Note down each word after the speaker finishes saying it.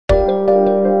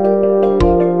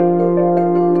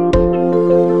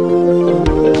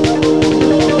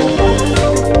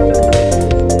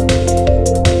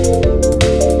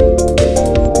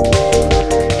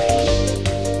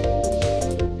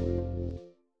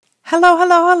Hello,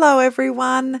 hello, hello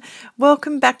everyone.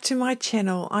 Welcome back to my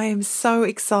channel. I am so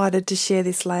excited to share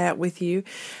this layout with you.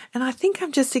 And I think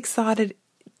I'm just excited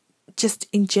just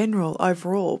in general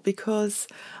overall because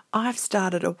I've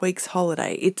started a week's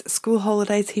holiday. It's school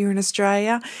holidays here in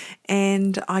Australia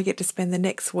and I get to spend the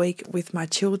next week with my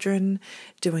children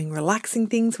doing relaxing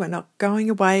things. We're not going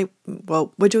away.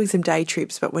 Well, we're doing some day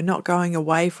trips, but we're not going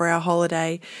away for our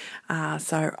holiday.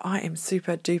 So I am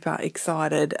super duper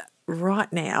excited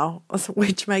right now,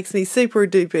 which makes me super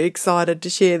duper excited to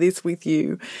share this with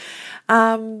you.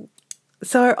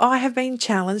 So I have been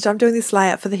challenged, I'm doing this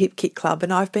layout for the Hip Kit Club,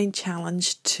 and I've been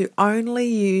challenged to only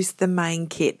use the main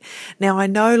kit. Now I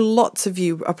know lots of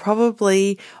you are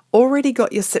probably already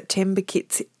got your September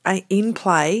kits in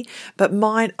play, but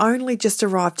mine only just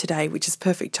arrived today, which is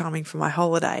perfect timing for my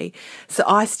holiday. So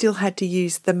I still had to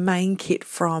use the main kit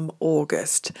from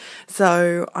August.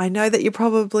 So I know that you're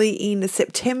probably in the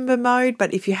September mode,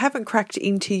 but if you haven't cracked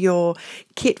into your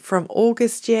kit from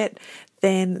August yet,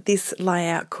 then this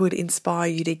layout could inspire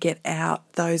you to get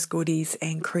out those goodies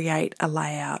and create a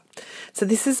layout. So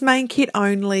this is main kit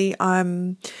only.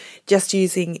 I'm just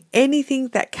using anything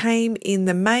that came in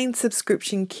the main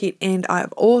subscription kit, and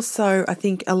I've also, I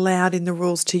think, allowed in the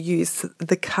rules to use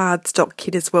the cardstock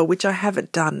kit as well, which I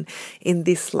haven't done in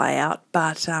this layout,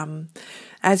 but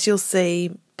as you'll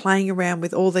see, playing around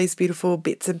with all these beautiful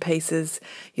bits and pieces,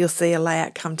 you'll see a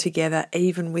layout come together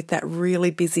even with that really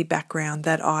busy background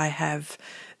that I have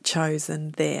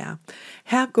chosen there.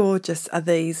 How gorgeous are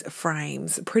these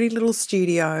frames? Pretty Little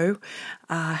Studio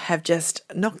have just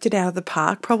knocked it out of the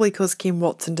park, probably because Kim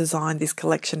Watson designed this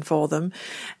collection for them.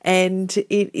 And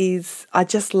it is, I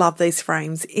just love these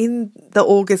frames. In the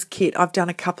August kit, I've done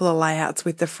a couple of layouts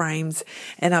with the frames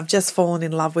and I've just fallen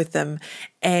in love with them.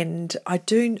 And I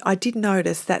did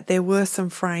notice that there were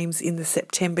some frames in the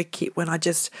September kit when I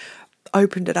just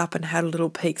opened it up and had a little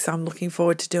peek, so I'm looking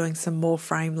forward to doing some more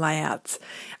frame layouts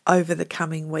over the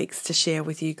coming weeks to share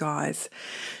with you guys.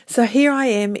 So here I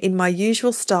am in my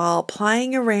usual style,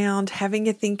 playing around, having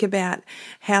a think about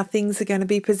how things are going to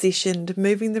be positioned,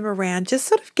 moving them around, just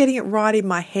sort of getting it right in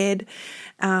my head,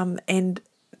 and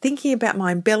thinking about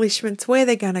my embellishments, where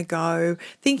they're going to go,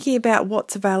 thinking about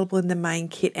what's available in the main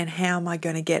kit and how am I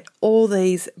going to get all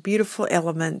these beautiful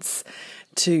elements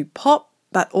to pop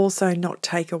but also not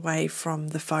take away from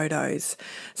the photos.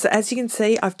 So as you can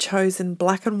see, I've chosen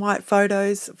black and white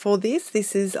photos for this.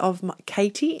 This is of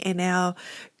Katie and our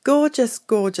gorgeous,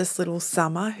 gorgeous little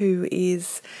Summer, who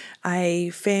is a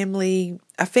family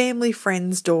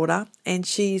friend's daughter, and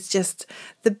she's just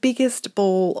the biggest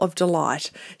ball of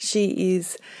delight. She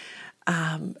is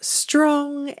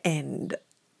strong and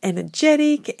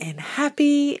energetic and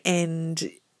happy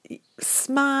and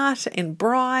smart and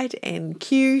bright and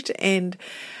cute, and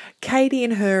Katie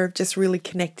and her have just really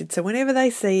connected. So whenever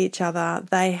they see each other,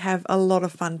 they have a lot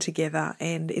of fun together,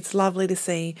 and it's lovely to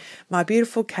see my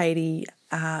beautiful Katie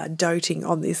doting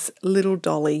on this little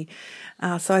dolly.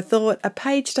 So I thought a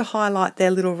page to highlight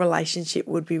their little relationship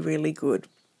would be really good.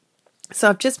 So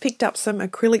I've just picked up some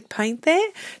acrylic paint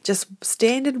there, just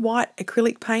standard white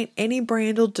acrylic paint, any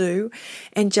brand will do,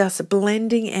 and just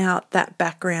blending out that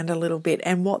background a little bit.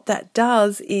 And what that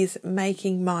does is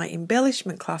making my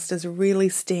embellishment clusters really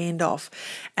stand off.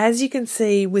 As you can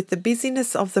see, with the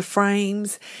busyness of the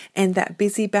frames and that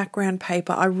busy background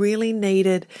paper, I really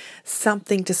needed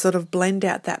something to sort of blend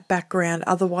out that background.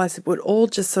 Otherwise it would all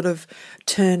just sort of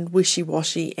turn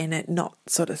wishy-washy and it not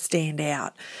sort of stand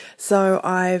out. So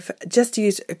I've just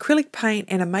used acrylic paint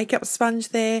and a makeup sponge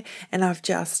there, and I've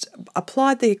just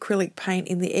applied the acrylic paint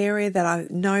in the area that I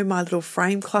know my little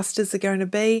frame clusters are going to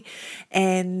be,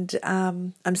 and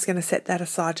I'm just going to set that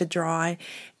aside to dry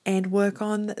and work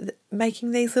on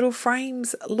making these little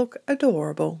frames look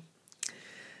adorable.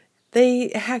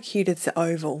 How cute is the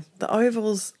oval? The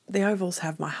ovals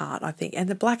have my heart, I think. And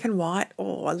the black and white,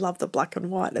 oh, I love the black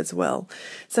and white as well.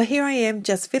 So here I am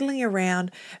just fiddling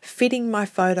around, fitting my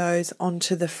photos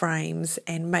onto the frames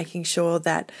and making sure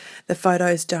that the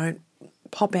photos don't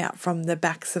pop out from the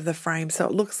backs of the frame, so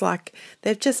it looks like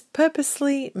they've just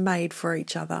purposely made for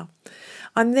each other.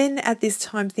 I'm then at this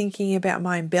time thinking about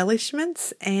my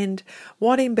embellishments and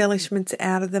what embellishments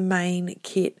out of the main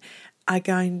kit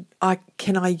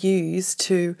can I use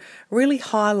to really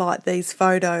highlight these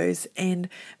photos and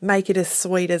make it as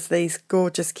sweet as these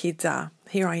gorgeous kids are.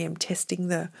 Here I am testing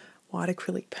the white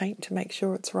acrylic paint to make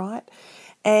sure it's right.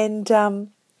 And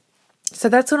so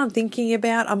that's what I'm thinking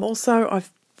about.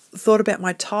 I've thought about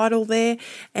my title there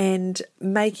and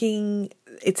making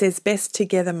it says best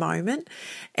together moment,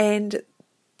 and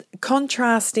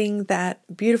contrasting that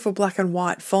beautiful black and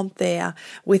white font there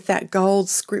with that gold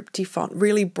scripty font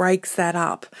really breaks that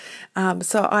up.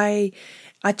 So I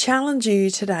challenge you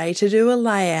today to do a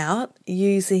layout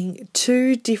using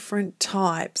 2 different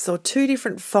types or 2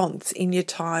 different fonts in your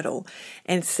title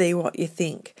and see what you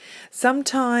think.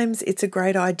 Sometimes it's a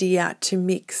great idea to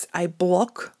mix a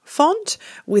block font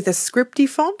with a scripty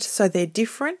font so they're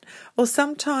different, or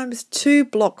sometimes 2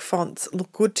 block fonts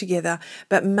look good together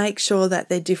but make sure that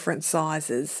they're different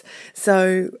sizes.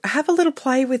 So have a little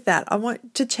play with that. I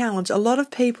want to challenge. A lot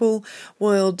of people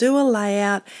will do a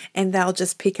layout and they'll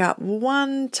just pick up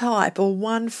one type or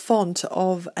one font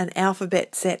of an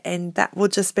alphabet set and that will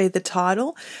just be the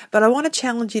title. But I want to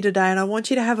challenge you today and I want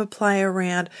you to have a play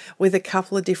around with a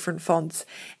couple of different fonts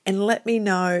and let me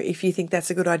know if you think that's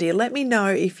a good idea. Let me know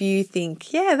if you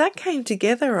think, yeah, that came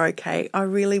together okay. I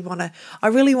really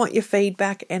want your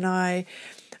feedback, and I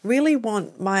really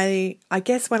want I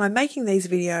guess when I'm making these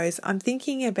videos, I'm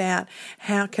thinking about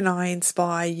how can I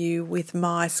inspire you with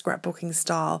my scrapbooking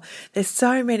style. There's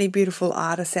so many beautiful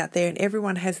artists out there and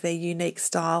everyone has their unique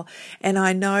style. And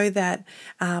I know that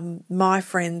my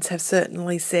friends have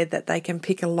certainly said that they can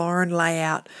pick a Lauren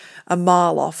layout a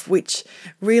mile off, which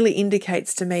really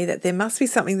indicates to me that there must be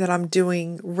something that I'm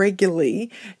doing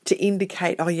regularly to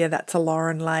indicate, oh yeah, that's a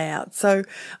Lauren layout. So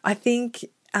I think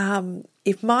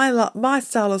if my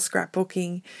style of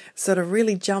scrapbooking sort of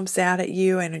really jumps out at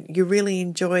you and you really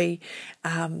enjoy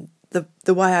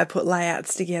the way I put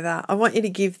layouts together, I want you to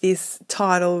give this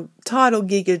title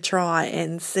gig a try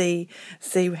and see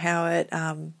how it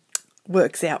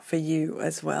works out for you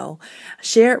as well.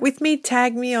 Share it with me,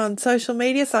 tag me on social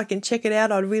media so I can check it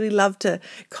out. I'd really love to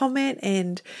comment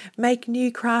and make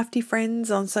new crafty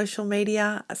friends on social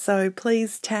media. So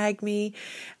please tag me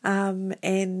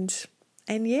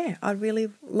and yeah, I'd really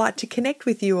like to connect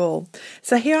with you all.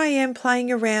 So here I am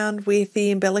playing around with the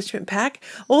embellishment pack.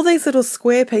 All these little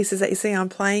square pieces that you see I'm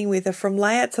playing with are from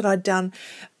layouts that I'd done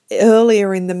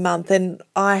earlier in the month, and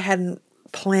I hadn't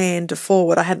planned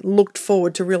forward. I hadn't looked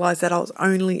forward to realize that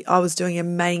I was doing a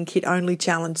main kit only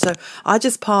challenge. So I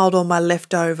just piled all my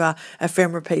leftover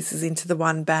ephemera pieces into the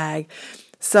one bag.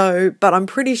 But I'm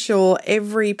pretty sure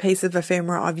every piece of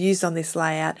ephemera I've used on this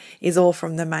layout is all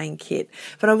from the main kit.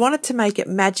 But I wanted to make it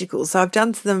magical, so I've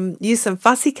used some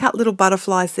fussy cut little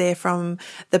butterflies there from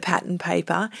the pattern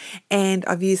paper, and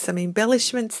I've used some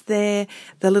embellishments there,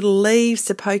 the little leaves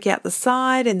to poke out the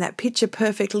side, and that picture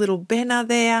perfect little banner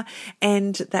there,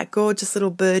 and that gorgeous little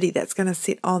birdie that's going to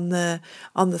sit on the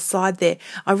side there.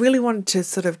 I really wanted to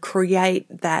sort of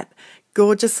create that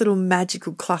gorgeous little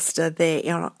magical cluster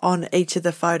there on each of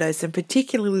the photos, and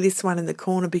particularly this one in the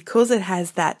corner because it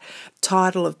has that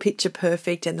title of Picture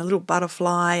Perfect and the little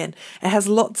butterfly, and it has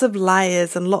lots of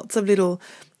layers and lots of little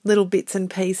bits and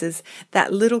pieces.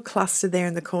 That little cluster there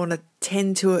in the corner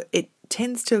tends to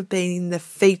have been the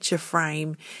feature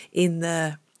frame in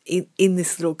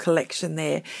this little collection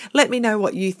there. Let me know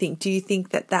what you think. Do you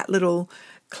think that little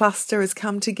cluster has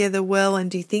come together well,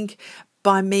 and do you think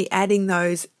by me adding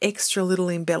those extra little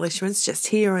embellishments just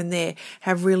here and there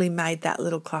have really made that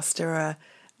little cluster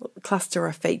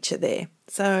a feature there?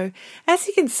 So as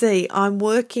you can see, I'm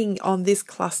working on this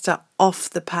cluster off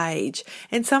the page,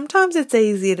 and sometimes it's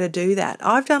easier to do that.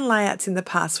 I've done layouts in the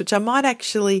past, which I might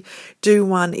actually do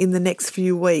one in the next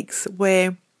few weeks,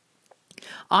 where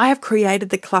I have created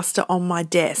the cluster on my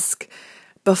desk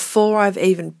before I've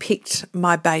even picked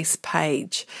my base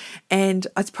page. And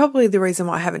it's probably the reason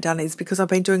why I haven't done it is because I've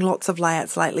been doing lots of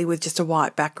layouts lately with just a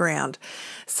white background.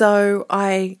 So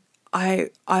I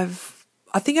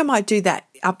think I might do that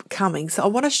upcoming. So I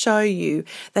want to show you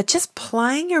that just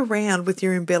playing around with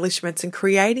your embellishments and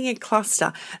creating a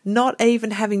cluster, not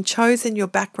even having chosen your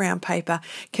background paper,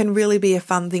 can really be a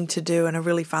fun thing to do and a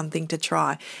really fun thing to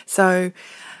try. So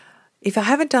if I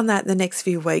haven't done that in the next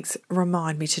few weeks,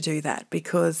 remind me to do that,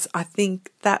 because I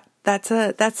think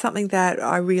that's something that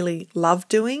I really love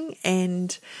doing,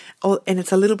 and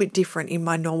it's a little bit different in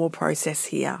my normal process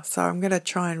here. So I'm going to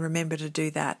try and remember to do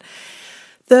that.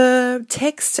 The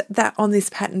text that on this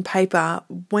pattern paper,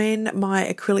 when my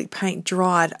acrylic paint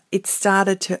dried,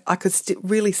 I could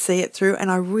really see it through, and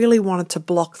I really wanted to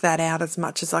block that out as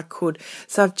much as I could.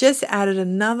 So I've just added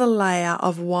another layer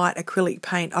of white acrylic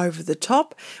paint over the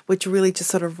top, which really just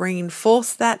sort of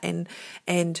reinforced that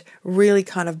and really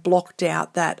kind of blocked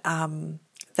out that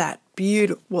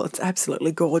beautiful, well, it's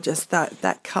absolutely gorgeous,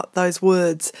 that cut those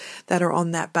words that are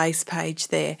on that base page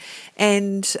there.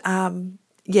 And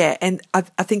yeah, and I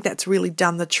think that's really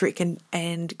done the trick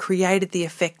and created the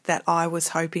effect that I was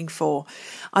hoping for.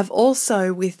 I've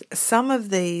also, with some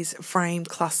of these frame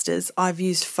clusters, I've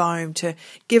used foam to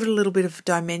give it a little bit of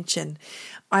dimension.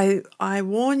 I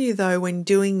warn you though, when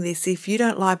doing this, if you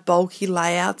don't like bulky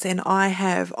layouts, and I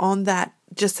have on that,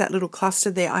 just that little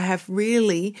cluster there, I have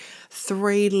really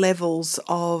 3 levels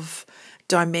of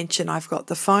dimension. I've got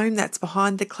the foam that's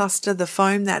behind the cluster, the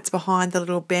foam that's behind the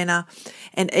little banner,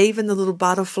 and even the little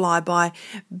butterfly. By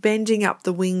bending up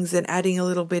the wings and adding a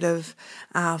little bit of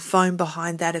foam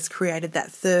behind that has created that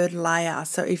 3rd layer.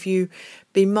 So if you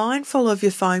be mindful of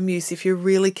your foam use, if you're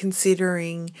really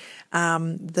considering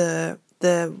the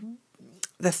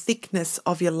thickness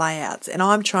of your layouts, and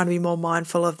I'm trying to be more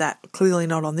mindful of that, clearly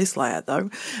not on this layout though,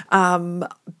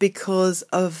 because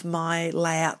of my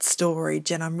layout storage,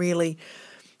 and I'm really,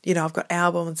 I've got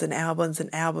albums and albums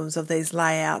and albums of these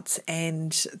layouts,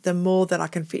 and the more that I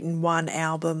can fit in one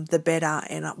album, the better.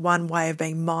 And one way of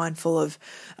being mindful of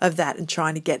that and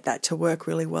trying to get that to work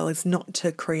really well is not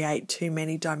to create too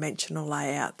many dimensional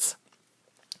layouts.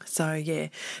 So yeah,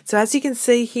 so as you can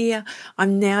see here,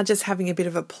 I'm now just having a bit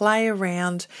of a play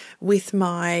around with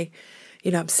my,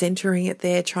 I'm centering it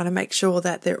there, trying to make sure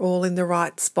that they're all in the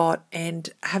right spot and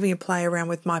having a play around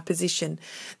with my position.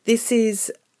 This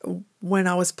is when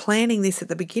I was planning this at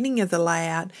the beginning of the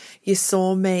layout, you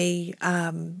saw me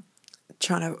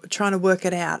trying to work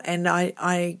it out, and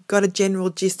I got a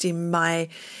general gist in my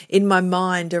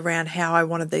mind around how I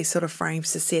wanted these sort of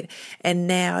frames to sit. And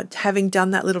now, having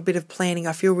done that little bit of planning,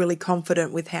 I feel really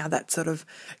confident with how that's sort of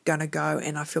going to go,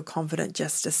 and I feel confident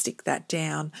just to stick that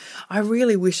down. I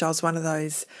really wish I was one of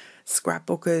those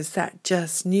scrapbookers that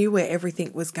just knew where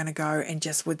everything was going to go and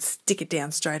just would stick it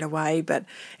down straight away, but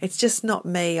it's just not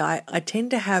me. I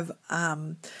tend to have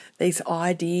these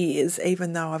ideas,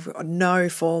 even though I've got no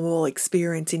formal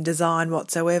experience in design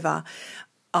whatsoever,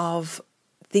 of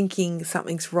thinking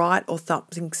something's right or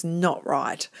something's not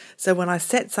right. So when I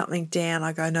set something down,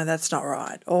 I go, no, that's not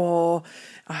right. Or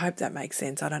I hope that makes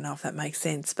sense. I don't know if that makes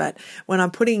sense. But when I'm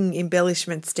putting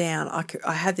embellishments down,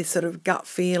 I have this sort of gut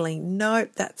feeling,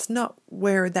 nope, that's not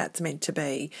where that's meant to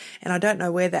be. And I don't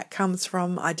know where that comes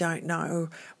from. I don't know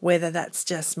whether that's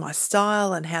just my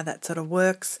style and how that sort of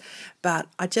works. But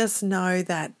I just know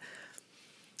that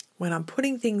when I'm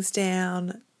putting things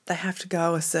down, they have to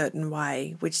go a certain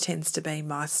way, which tends to be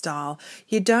my style.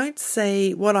 You don't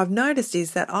see, what I've noticed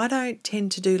is that I don't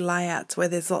tend to do layouts where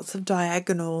there's lots of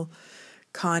diagonal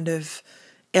kind of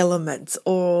elements,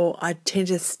 or I tend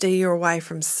to steer away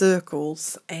from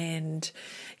circles, and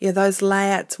those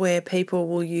layouts where people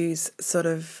will use sort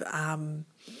of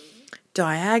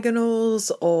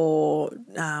diagonals or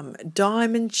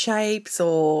diamond shapes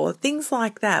or things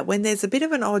like that. When there's a bit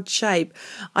of an odd shape,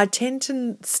 I tend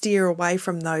to steer away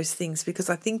from those things, because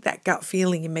I think that gut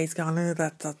feeling in me is going, oh,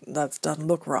 that doesn't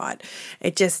look right.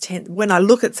 It just when I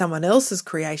look at someone else's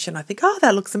creation, I think, oh,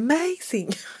 that looks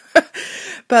amazing.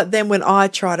 But then when I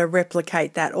try to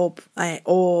replicate that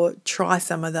or try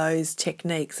some of those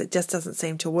techniques, it just doesn't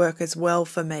seem to work as well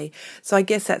for me. So I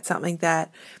guess that's something that,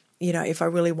 if I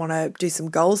really want to do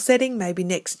some goal setting, maybe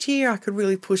next year I could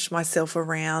really push myself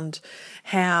around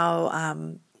how,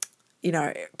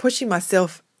 pushing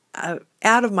myself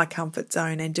out of my comfort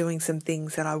zone and doing some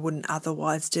things that I wouldn't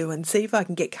otherwise do, and see if I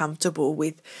can get comfortable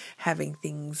with having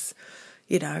things,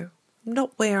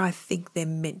 not where I think they're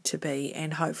meant to be,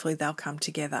 and hopefully they'll come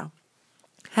together.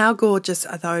 How gorgeous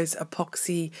are those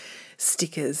epoxy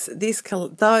stickers?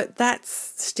 That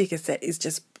sticker set is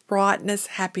just brightness,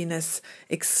 happiness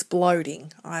exploding.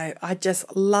 I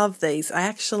just love these. I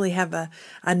actually have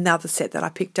another set that I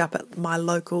picked up at my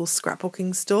local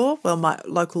scrapbooking store. Well, my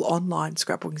local online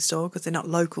scrapbooking store, because they're not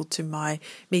local to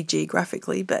me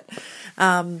geographically, but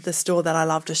the store that I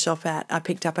love to shop at, I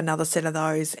picked up another set of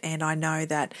those, and I know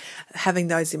that having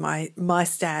those in my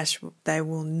stash, they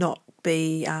will not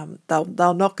be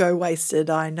they'll not go wasted.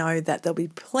 I know that there'll be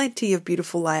plenty of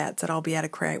beautiful layouts that I'll be able to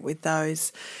create with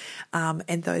those.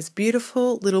 And those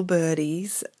beautiful little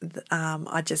birdies,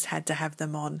 I just had to have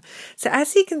them on. So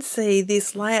as you can see,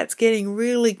 this layout's getting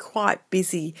really quite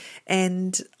busy,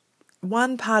 and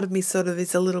one part of me sort of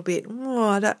is a little bit,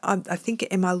 I think,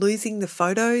 am I losing the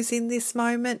photos in this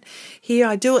moment? Here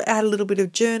I do add a little bit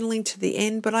of journaling to the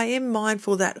end, but I am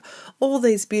mindful that all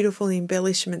these beautiful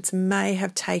embellishments may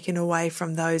have taken away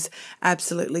from those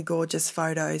absolutely gorgeous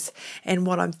photos. And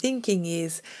what I'm thinking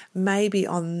is maybe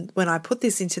when I put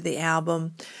this into the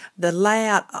album, the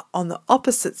layout on the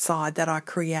opposite side that I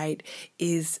create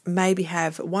is maybe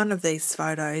have one of these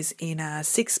photos in a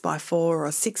 6x4 or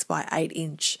 6x8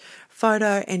 inch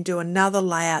photo and do another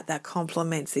layout that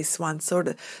complements this one, so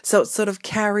it sort of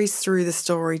carries through the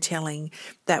storytelling,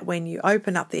 that when you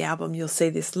open up the album you'll see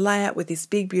this layout with this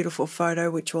big beautiful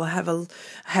photo which will have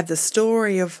the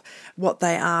story of what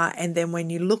they are, and then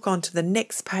when you look onto the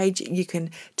next page you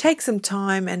can take some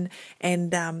time and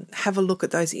have a look at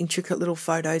those intricate little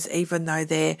photos, even though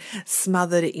they're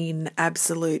smothered in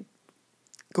absolute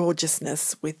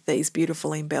gorgeousness with these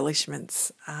beautiful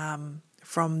embellishments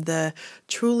from the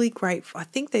Truly Grateful. I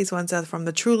think these ones are from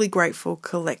the Truly Grateful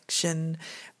collection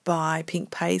by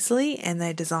Pink Paisley, and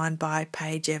they're designed by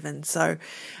Paige Evans. So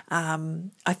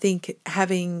I think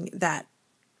having that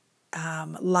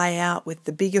layout with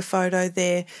the bigger photo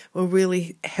there will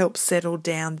really help settle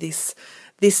down this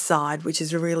side, which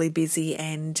is really busy,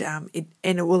 and it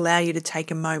will allow you to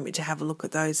take a moment to have a look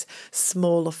at those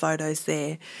smaller photos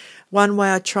there. One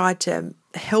way I tried to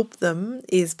help them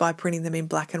is by printing them in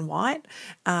black and white.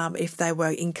 If they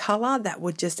were in colour, that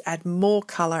would just add more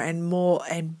colour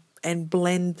and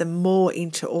blend them more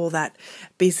into all that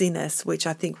busyness, which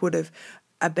I think would have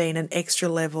been an extra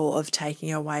level of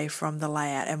taking away from the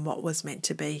layout and what was meant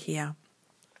to be here.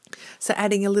 So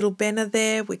adding a little banner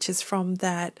there, which is from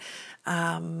that,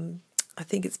 I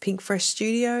think it's Pink Fresh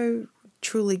Studio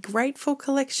Truly Grateful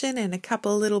collection, and a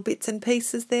couple of little bits and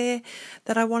pieces there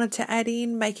that I wanted to add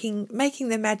in, making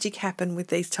the magic happen with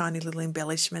these tiny little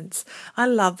embellishments. I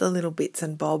love the little bits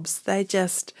and bobs. They're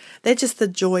just the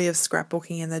joy of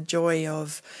scrapbooking and the joy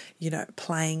of,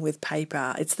 playing with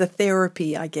paper. It's the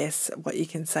therapy, I guess, what you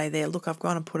can say there. Look, I've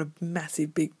gone and put a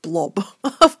massive big blob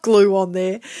of glue on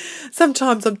there.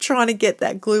 Sometimes I'm trying to get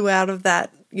that glue out of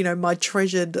that, my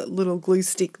treasured little glue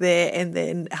stick there, and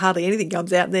then hardly anything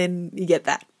comes out, and then you get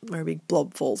that where a big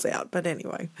blob falls out. But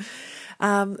anyway,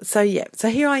 so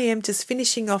here I am just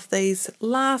finishing off these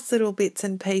last little bits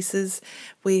and pieces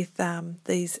with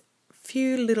these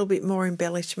few little bit more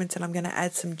embellishments, and I'm going to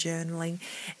add some journaling,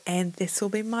 and this will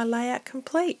be my layout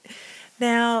complete.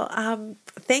 Now,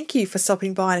 thank you for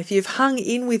stopping by. And if you've hung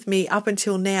in with me up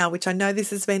until now, which I know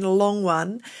this has been a long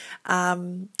one,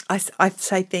 I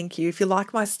say thank you. If you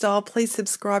like my style, please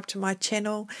subscribe to my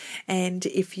channel. And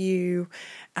if you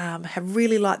have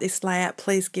really liked this layout,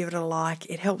 please give it a like.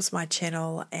 It helps my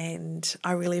channel, and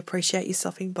I really appreciate you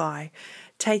stopping by.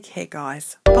 Take care,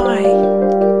 guys.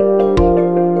 Bye.